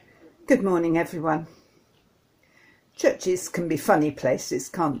Good morning, everyone. Churches can be funny places,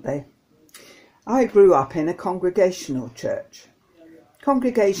 can't they? I grew up in a congregational church.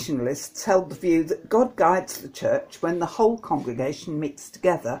 Congregationalists held the view that God guides the church when the whole congregation meets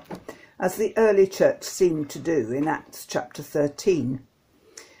together, as the early church seemed to do in Acts chapter 13.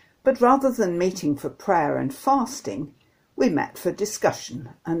 But rather than meeting for prayer and fasting, we met for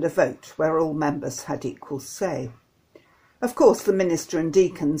discussion and a vote where all members had equal say. Of course, the minister and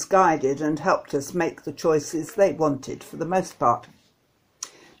deacons guided and helped us make the choices they wanted for the most part.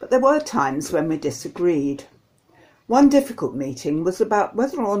 But there were times when we disagreed. One difficult meeting was about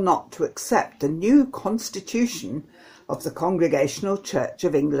whether or not to accept the new constitution of the Congregational Church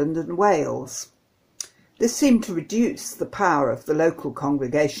of England and Wales. This seemed to reduce the power of the local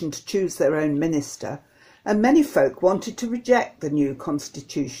congregation to choose their own minister, and many folk wanted to reject the new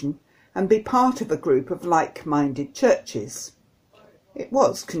constitution and be part of a group of like-minded churches. It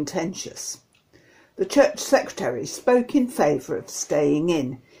was contentious. The church secretary spoke in favour of staying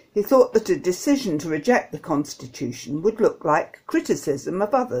in. He thought that a decision to reject the constitution would look like criticism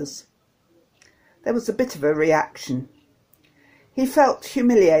of others. There was a bit of a reaction. He felt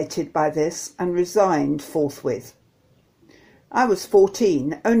humiliated by this and resigned forthwith. I was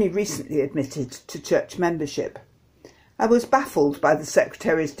 14, only recently admitted to church membership. I was baffled by the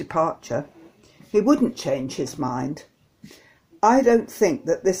secretary's departure. He wouldn't change his mind. I don't think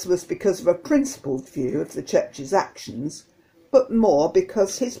that this was because of a principled view of the church's actions, but more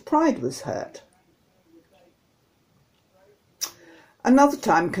because his pride was hurt. Another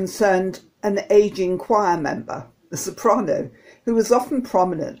time concerned an ageing choir member, the soprano, who was often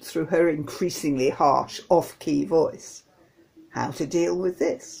prominent through her increasingly harsh, off-key voice. How to deal with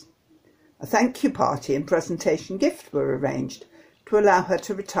this? A thank you party and presentation gift were arranged to allow her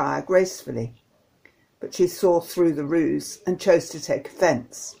to retire gracefully. But she saw through the ruse and chose to take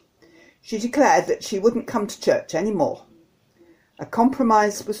offence. She declared that she wouldn't come to church any more. A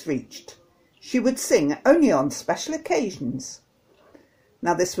compromise was reached. She would sing only on special occasions.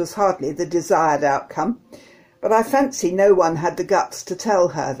 Now this was hardly the desired outcome, but I fancy no one had the guts to tell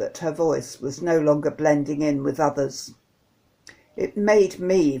her that her voice was no longer blending in with others. It made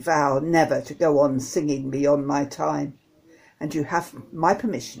me vow never to go on singing beyond my time, and you have my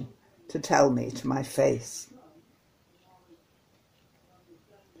permission to tell me to my face.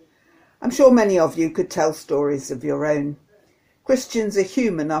 I'm sure many of you could tell stories of your own. Christians are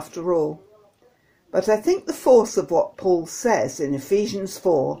human after all. But I think the force of what Paul says in Ephesians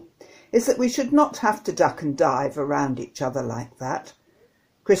 4 is that we should not have to duck and dive around each other like that.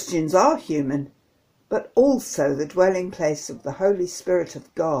 Christians are human, but also the dwelling place of the Holy Spirit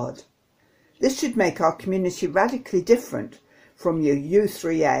of God. This should make our community radically different from your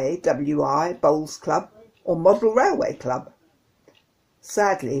U3A, WI, Bowls Club or Model Railway Club.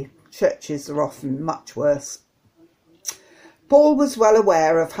 Sadly, churches are often much worse. Paul was well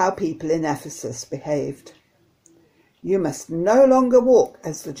aware of how people in Ephesus behaved. You must no longer walk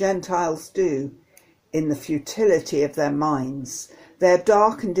as the Gentiles do, in the futility of their minds. They are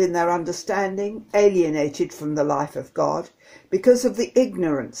darkened in their understanding, alienated from the life of God, because of the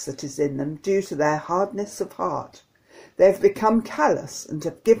ignorance that is in them due to their hardness of heart. They have become callous and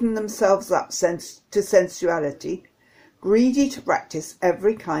have given themselves up to sensuality, greedy to practice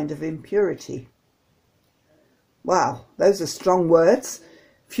every kind of impurity. Wow, those are strong words.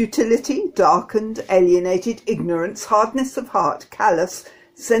 Futility, darkened, alienated, ignorance, hardness of heart, callous,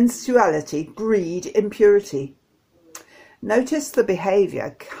 sensuality, greed, impurity. Notice the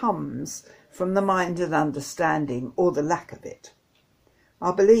behaviour comes from the mind and understanding, or the lack of it.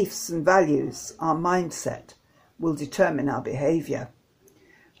 Our beliefs and values, our mindset, will determine our behaviour.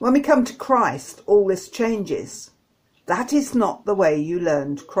 When we come to Christ, all this changes. That is not the way you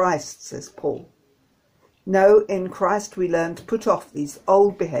learned Christ, says Paul. No, in Christ we learn to put off these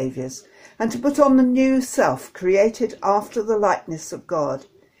old behaviours and to put on the new self created after the likeness of God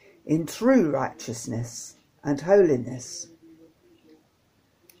in true righteousness and holiness.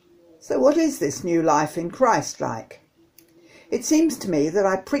 So what is this new life in Christ like? It seems to me that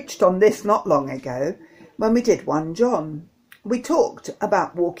I preached on this not long ago when we did 1 John. We talked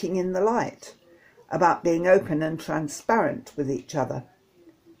about walking in the light, about being open and transparent with each other.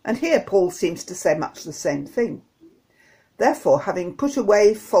 And here Paul seems to say much the same thing. Therefore, having put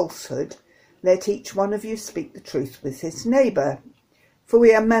away falsehood, let each one of you speak the truth with his neighbour, for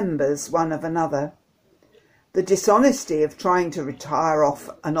we are members one of another. The dishonesty of trying to retire off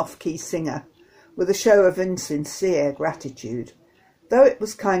an off-key singer with a show of insincere gratitude, though it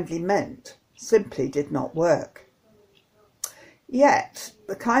was kindly meant, simply did not work. Yet,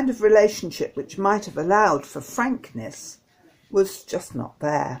 the kind of relationship which might have allowed for frankness was just not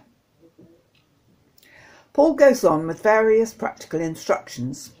there. Paul goes on with various practical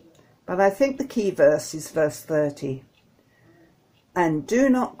instructions, but I think the key verse is verse 30. And do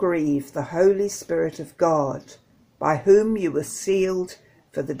not grieve the Holy Spirit of God, by whom you were sealed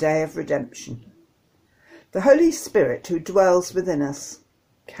for the day of redemption. The Holy Spirit who dwells within us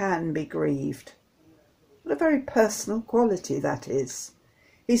can be grieved. What a very personal quality that is.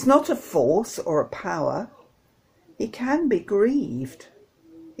 He's not a force or a power. He can be grieved.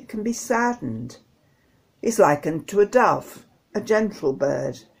 It can be saddened. He's likened to a dove, a gentle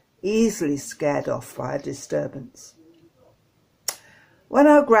bird, easily scared off by a disturbance. When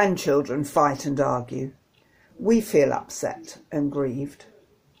our grandchildren fight and argue, we feel upset and grieved.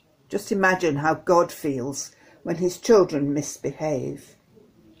 Just imagine how God feels when his children misbehave.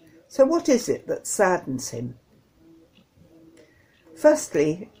 So what is it that saddens him?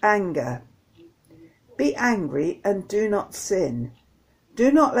 Firstly, anger. Be angry and do not sin. Do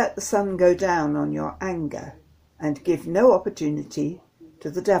not let the sun go down on your anger, and give no opportunity to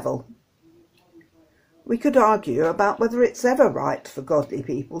the devil. We could argue about whether it's ever right for godly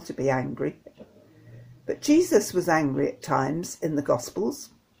people to be angry. But Jesus was angry at times in the Gospels,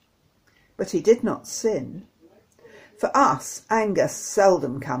 but he did not sin. For us, anger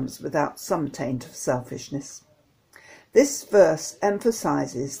seldom comes without some taint of selfishness. This verse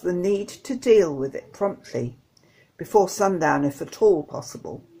emphasises the need to deal with it promptly, before sundown if at all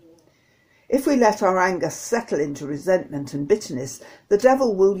possible. If we let our anger settle into resentment and bitterness, the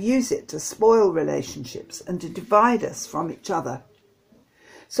devil will use it to spoil relationships and to divide us from each other.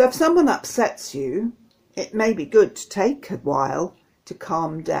 So if someone upsets you, it may be good to take a while to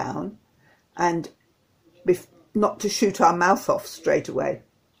calm down and not to shoot our mouth off straight away.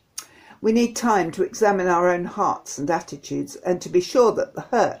 We need time to examine our own hearts and attitudes and to be sure that the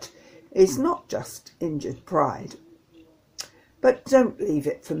hurt is not just injured pride. But don't leave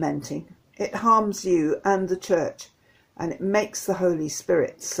it fermenting. It harms you and the church, and it makes the Holy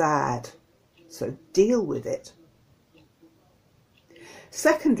Spirit sad. So deal with it.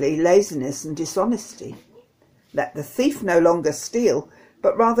 Secondly, laziness and dishonesty. Let the thief no longer steal,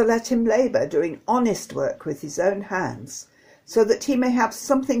 but rather let him labour, doing honest work with his own hands, so that he may have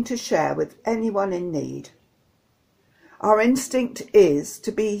something to share with anyone in need. Our instinct is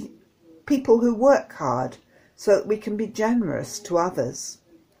to be people who work hard, so that we can be generous to others.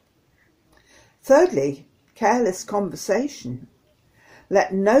 Thirdly, careless conversation.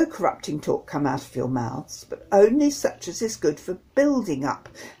 Let no corrupting talk come out of your mouths, but only such as is good for building up,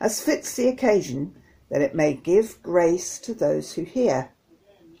 as fits the occasion, that it may give grace to those who hear.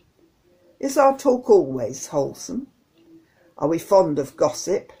 Is our talk always wholesome? Are we fond of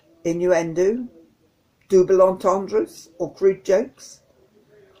gossip, innuendo, double entendres, or crude jokes?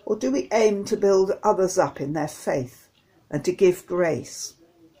 Or do we aim to build others up in their faith and to give grace?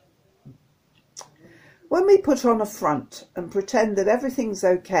 When we put on a front and pretend that everything's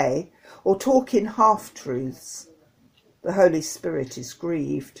okay, or talk in half-truths, the Holy Spirit is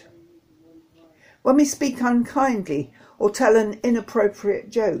grieved. When we speak unkindly or tell an inappropriate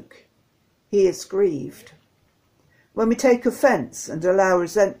joke, he is grieved. When we take offence and allow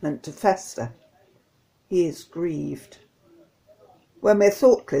resentment to fester, he is grieved. When we're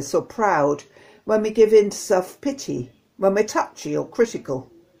thoughtless or proud, when we give in to self-pity, when we're touchy or critical,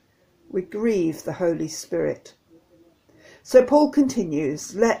 we grieve the Holy Spirit. So Paul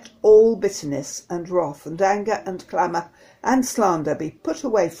continues, let all bitterness and wrath and anger and clamour and slander be put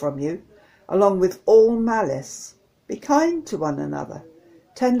away from you, along with all malice. Be kind to one another,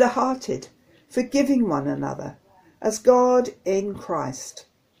 tender-hearted, forgiving one another, as God in Christ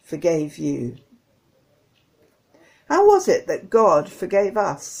forgave you. How was it that God forgave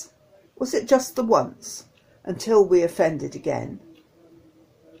us? Was it just the once, until we offended again?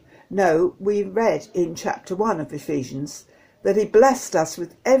 No, we read in chapter 1 of Ephesians that he blessed us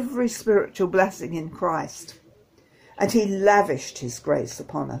with every spiritual blessing in Christ, and he lavished his grace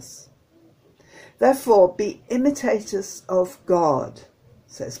upon us. Therefore, be imitators of God,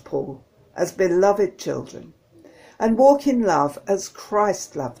 says Paul, as beloved children, and walk in love as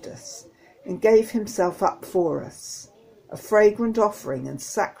Christ loved us and gave himself up for us, a fragrant offering and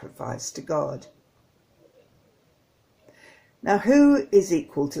sacrifice to God. Now, who is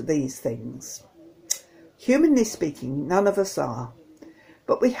equal to these things? Humanly speaking, none of us are,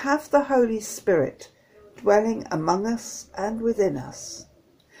 but we have the Holy Spirit dwelling among us and within us.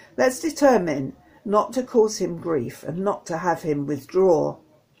 Let's determine not to cause him grief and not to have him withdraw.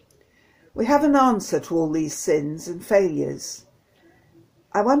 We have an answer to all these sins and failures.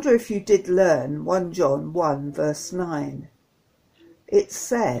 I wonder if you did learn 1 John 1 verse 9. It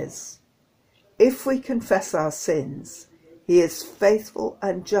says, if we confess our sins, He is faithful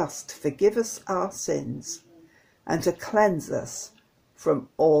and just to forgive us our sins and to cleanse us from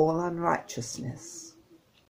all unrighteousness.